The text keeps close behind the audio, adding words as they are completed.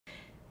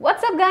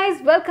What's up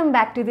guys, welcome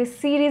back to this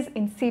series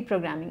in C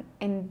programming.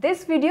 In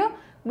this video,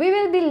 we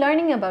will be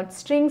learning about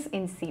strings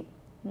in C.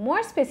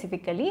 More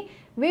specifically,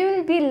 we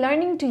will be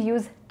learning to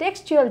use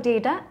textual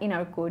data in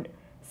our code.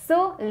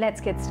 So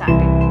let's get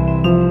started.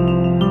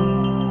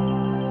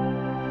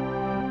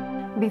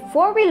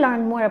 Before we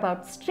learn more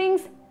about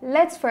strings,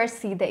 let's first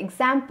see the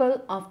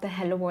example of the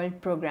Hello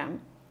World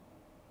program.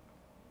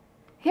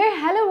 Here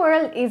Hello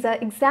World is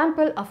an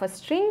example of a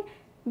string.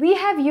 We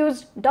have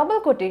used double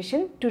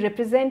quotation to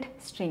represent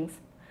strings.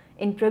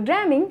 In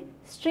programming,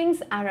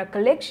 strings are a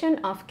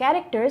collection of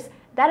characters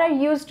that are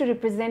used to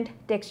represent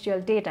textual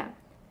data.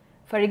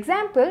 For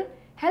example,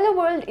 Hello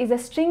World is a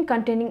string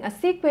containing a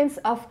sequence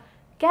of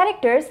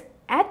characters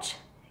H,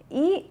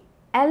 E,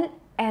 L,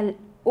 L,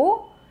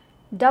 O,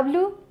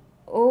 W,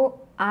 O,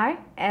 R,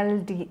 L,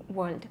 D,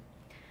 world.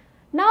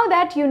 Now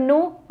that you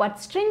know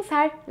what strings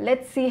are,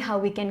 let's see how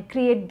we can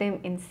create them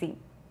in C.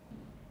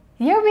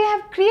 Here we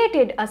have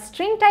created a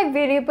string type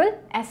variable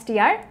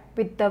str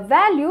with the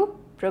value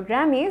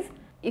programiz.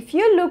 If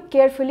you look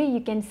carefully,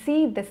 you can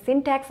see the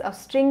syntax of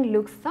string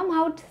looks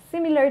somehow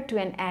similar to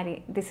an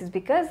array. This is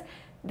because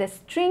the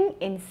string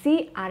in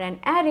C are an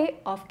array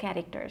of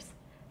characters.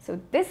 So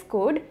this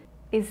code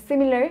is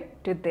similar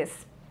to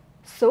this.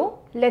 So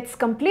let's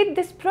complete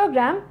this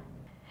program.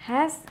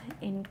 Has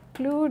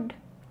include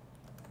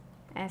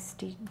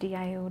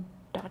stdio.h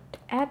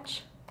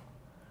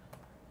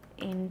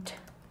int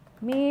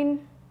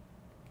main,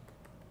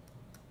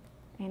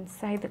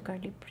 inside the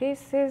curly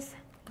braces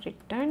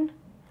return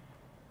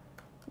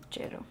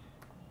 0.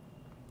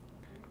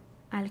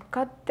 I'll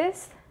cut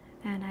this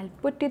and I'll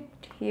put it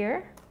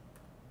here.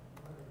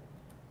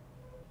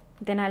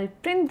 Then I'll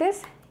print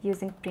this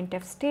using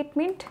printf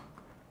statement.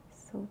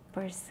 So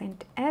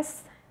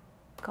 %s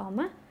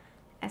comma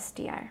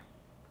str.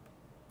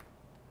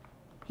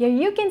 Here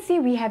you can see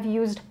we have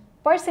used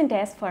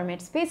 %s format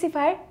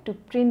specifier to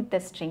print the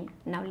string.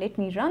 Now let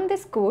me run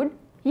this code.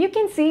 You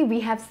can see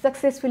we have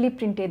successfully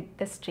printed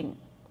the string.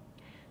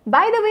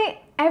 By the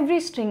way,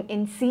 every string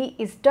in C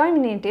is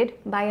terminated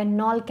by a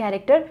null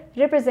character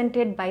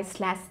represented by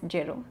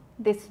 /0.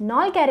 This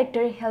null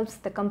character helps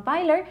the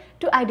compiler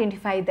to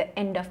identify the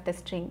end of the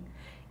string.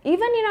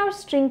 Even in our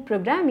string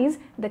programiz,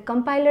 the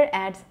compiler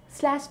adds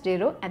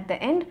 /0 at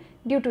the end.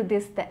 Due to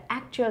this, the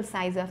actual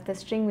size of the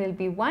string will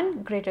be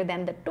 1 greater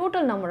than the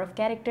total number of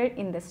characters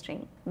in the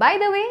string. By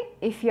the way,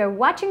 if you are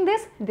watching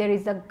this, there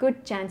is a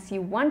good chance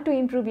you want to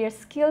improve your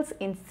skills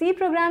in C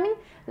programming.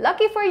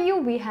 Lucky for you,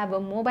 we have a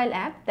mobile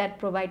app that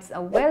provides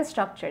a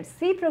well-structured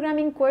C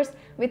programming course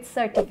with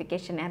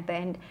certification at the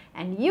end.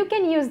 And you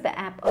can use the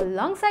app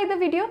alongside the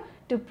video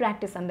to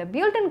practice on the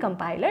built-in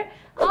compiler.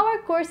 Our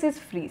course is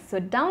free, so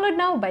download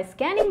now by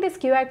scanning this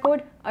QR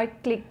code or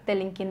click the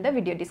link in the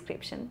video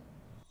description.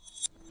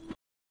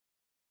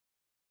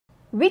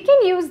 We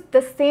can use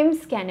the same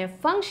scanf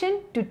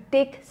function to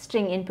take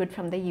string input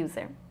from the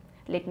user.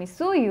 Let me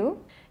show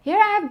you. Here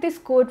I have this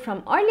code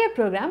from earlier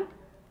program.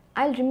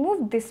 I'll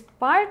remove this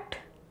part.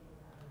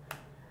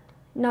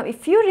 Now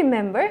if you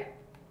remember,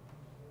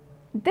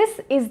 this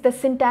is the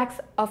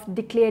syntax of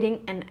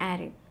declaring an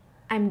array.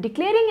 I'm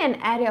declaring an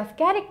array of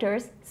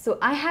characters, so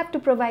I have to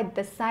provide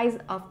the size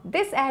of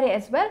this array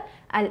as well.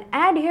 I'll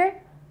add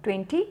here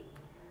 20.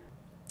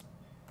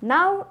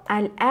 Now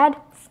I'll add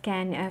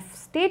scanf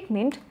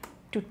statement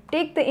to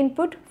take the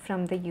input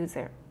from the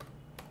user.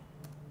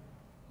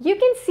 You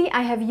can see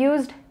I have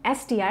used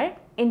str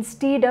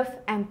instead of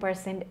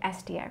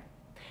 %str.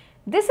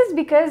 This is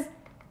because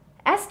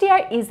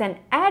str is an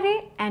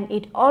array and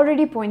it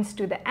already points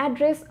to the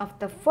address of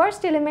the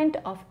first element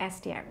of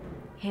str.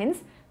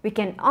 Hence, we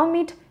can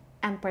omit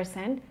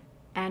ampersand,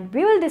 and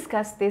we will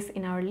discuss this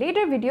in our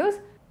later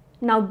videos.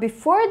 Now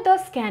before the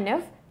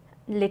scanf,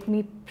 let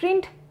me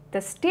print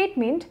the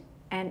statement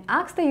and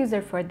ask the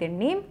user for their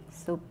name.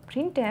 So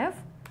printf,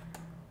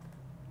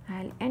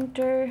 I'll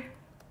enter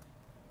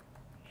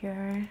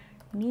your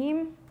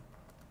name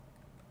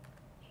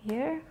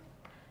here.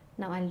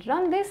 Now I'll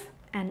run this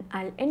and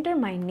I'll enter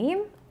my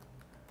name.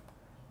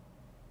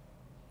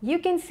 You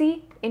can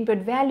see input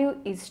value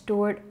is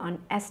stored on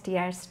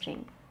str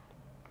string.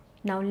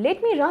 Now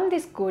let me run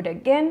this code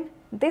again.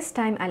 This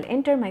time I'll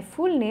enter my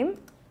full name,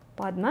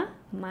 Padma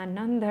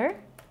Manandar,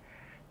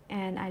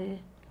 and I'll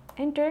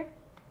enter.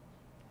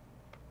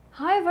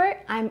 However,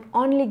 I'm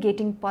only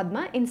getting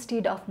Padma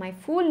instead of my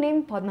full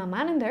name Padma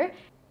Manandar.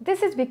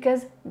 This is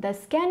because the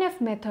scanf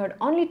method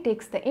only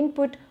takes the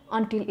input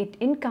until it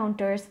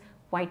encounters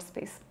white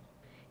space.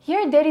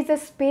 Here there is a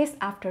space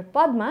after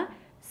Padma,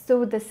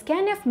 so the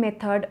scanf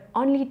method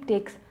only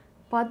takes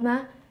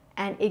Padma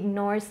and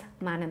ignores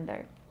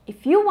Manandar.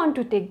 If you want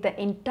to take the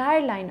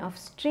entire line of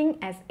string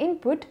as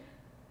input,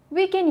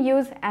 we can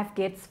use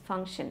fgets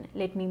function.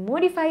 Let me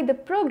modify the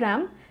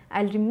program.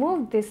 I'll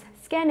remove this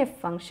scanf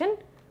function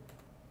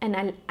and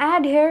I'll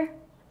add here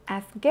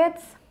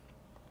fgets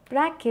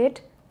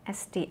bracket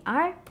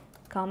str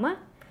comma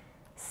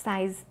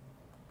size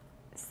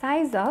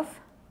of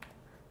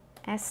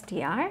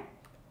str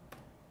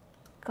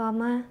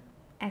comma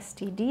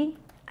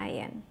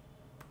stdin.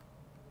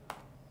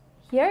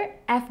 Here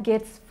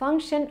fgets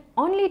function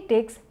only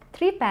takes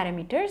 3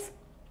 parameters.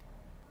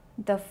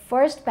 The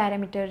first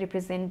parameter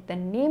represents the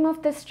name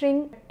of the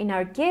string. In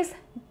our case,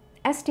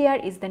 str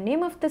is the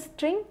name of the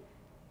string,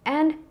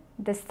 and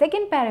the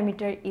second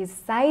parameter is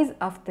size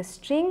of the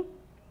string,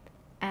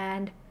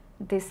 and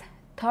this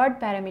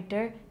third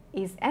parameter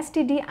is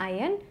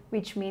stdin,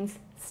 which means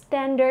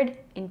standard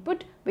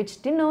input,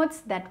 which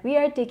denotes that we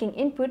are taking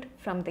input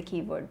from the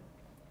keyboard.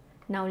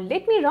 Now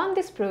let me run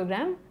this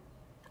program.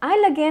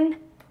 I'll again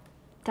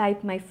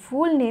type my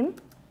full name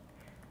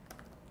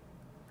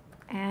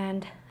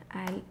and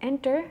I'll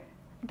enter.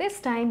 This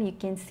time you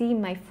can see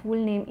my full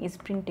name is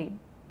printed.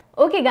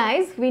 Okay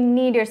guys, we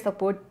need your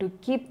support to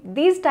keep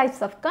these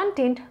types of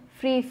content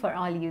free for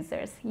all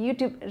users.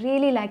 YouTube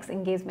really likes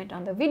engagement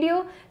on the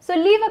video, so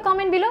leave a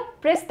comment below,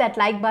 press that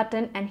like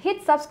button and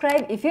hit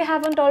subscribe if you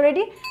haven't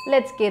already.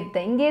 Let's get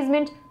the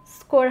engagement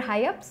score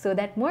high up so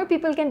that more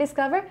people can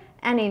discover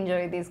and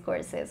enjoy these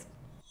courses.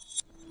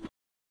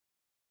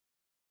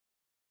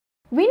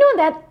 We know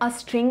that a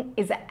string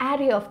is an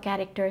array of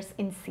characters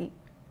in C.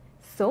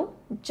 So,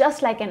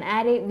 just like an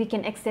array, we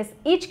can access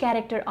each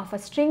character of a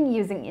string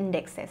using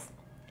indexes.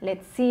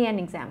 Let's see an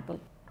example.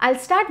 I'll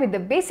start with the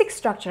basic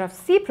structure of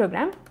C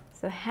program.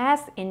 So,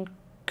 has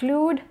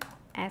include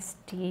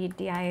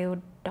stdio.h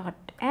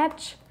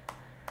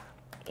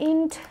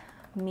int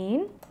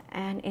mean,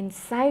 and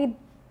inside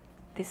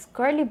this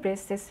curly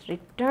braces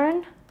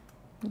return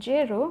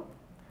 0,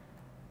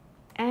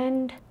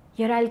 and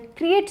here I'll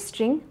create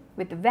string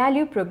with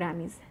value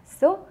programiz.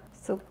 So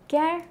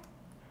char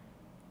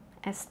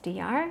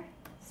str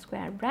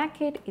square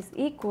bracket is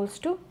equals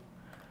to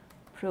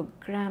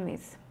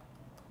programiz.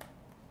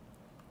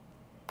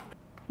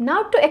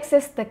 Now to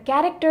access the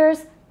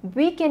characters,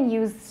 we can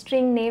use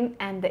string name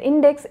and the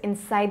index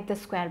inside the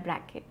square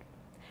bracket.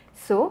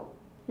 So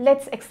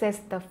let's access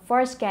the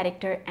first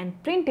character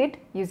and print it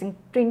using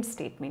print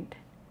statement.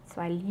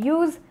 So I'll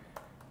use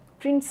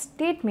print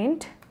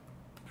statement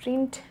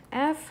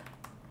printf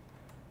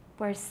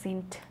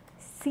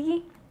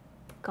 %c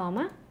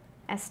comma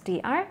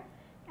str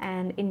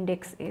and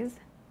index is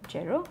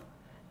 0,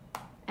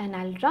 and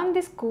I'll run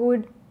this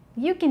code.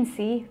 You can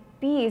see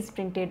P is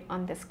printed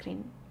on the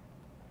screen.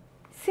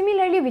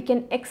 Similarly, we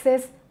can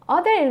access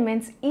other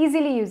elements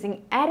easily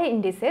using array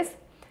indices.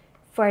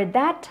 For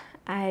that,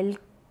 I'll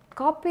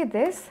copy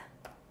this.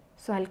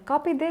 So I'll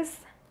copy this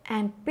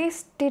and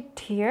paste it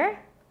here,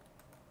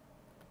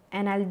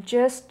 and I'll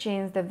just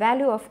change the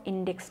value of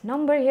index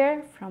number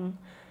here from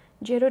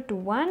 0 to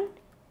 1,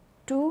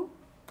 2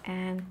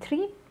 and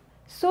 3.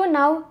 So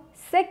now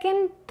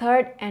second,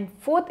 third and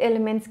fourth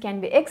elements can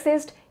be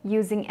accessed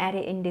using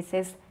array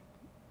indices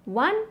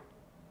 1,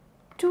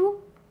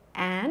 2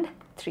 and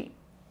 3.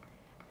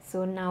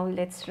 So now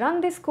let's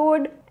run this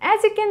code.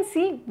 As you can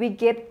see, we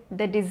get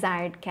the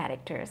desired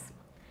characters.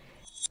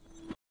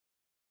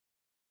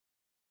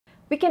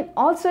 We can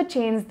also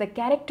change the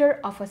character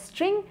of a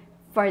string.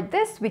 For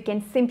this, we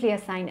can simply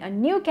assign a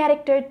new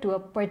character to a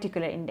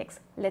particular index.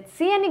 Let's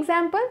see an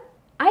example.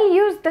 I'll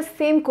use the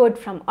same code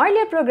from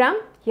earlier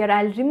program. Here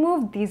I'll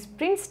remove these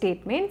print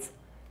statements.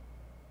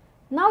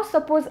 Now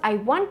suppose I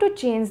want to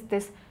change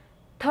this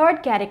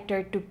third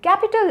character to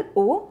capital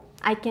O.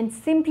 I can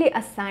simply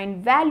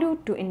assign value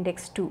to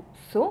index 2.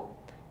 So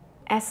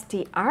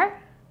str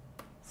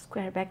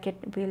square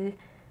bracket will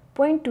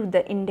point to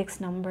the index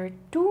number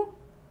 2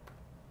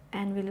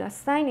 and will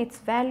assign its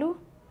value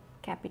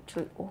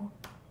capital O.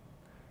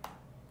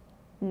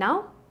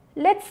 Now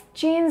let's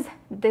change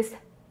this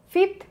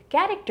fifth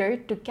character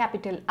to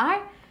capital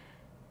R.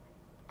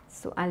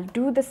 So I'll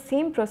do the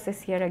same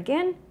process here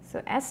again.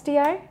 So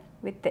str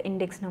with the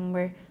index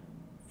number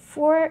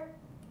 4,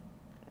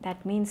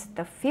 that means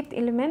the fifth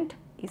element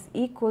is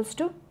equals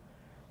to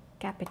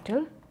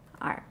capital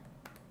R.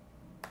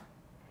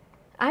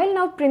 I'll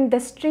now print the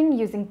string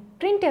using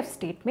printf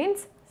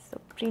statements. So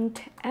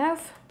printf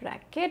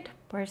bracket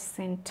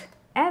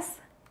 %s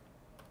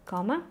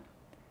comma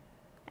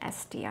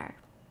str,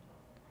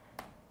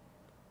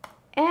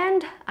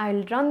 and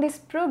I'll run this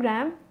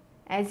program.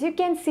 As you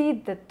can see,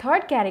 the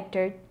third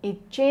character is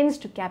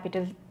changed to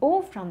capital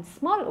O from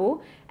small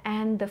o,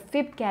 and the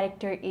fifth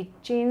character is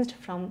changed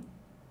from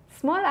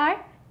small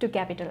r to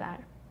capital R.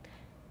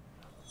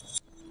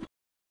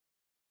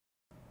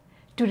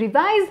 To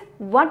revise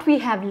what we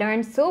have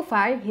learned so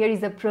far, here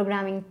is a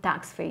programming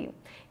task for you.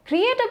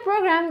 Create a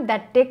program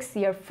that takes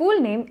your full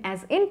name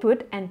as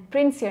input and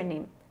prints your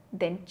name.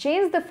 Then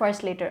change the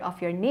first letter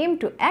of your name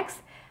to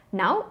X.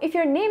 Now, if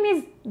your name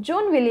is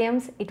John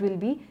Williams, it will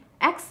be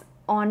X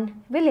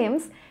on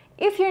Williams.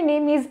 If your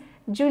name is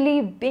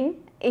Julie Bing,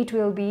 it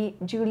will be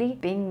Julie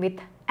Bing with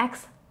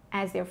X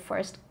as your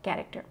first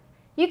character.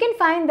 You can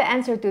find the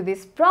answer to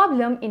this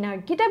problem in our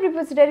GitHub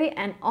repository,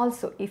 and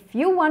also if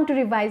you want to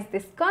revise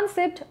this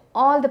concept,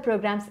 all the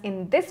programs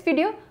in this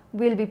video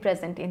will be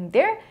present in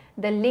there.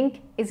 The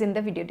link is in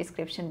the video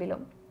description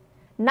below.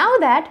 Now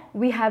that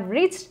we have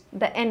reached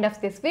the end of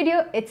this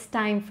video, it's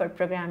time for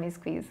Programiz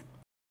quiz.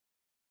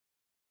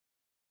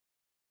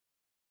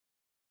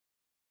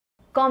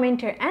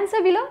 Comment your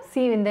answer below.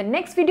 See you in the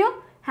next video.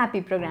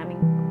 Happy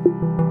programming!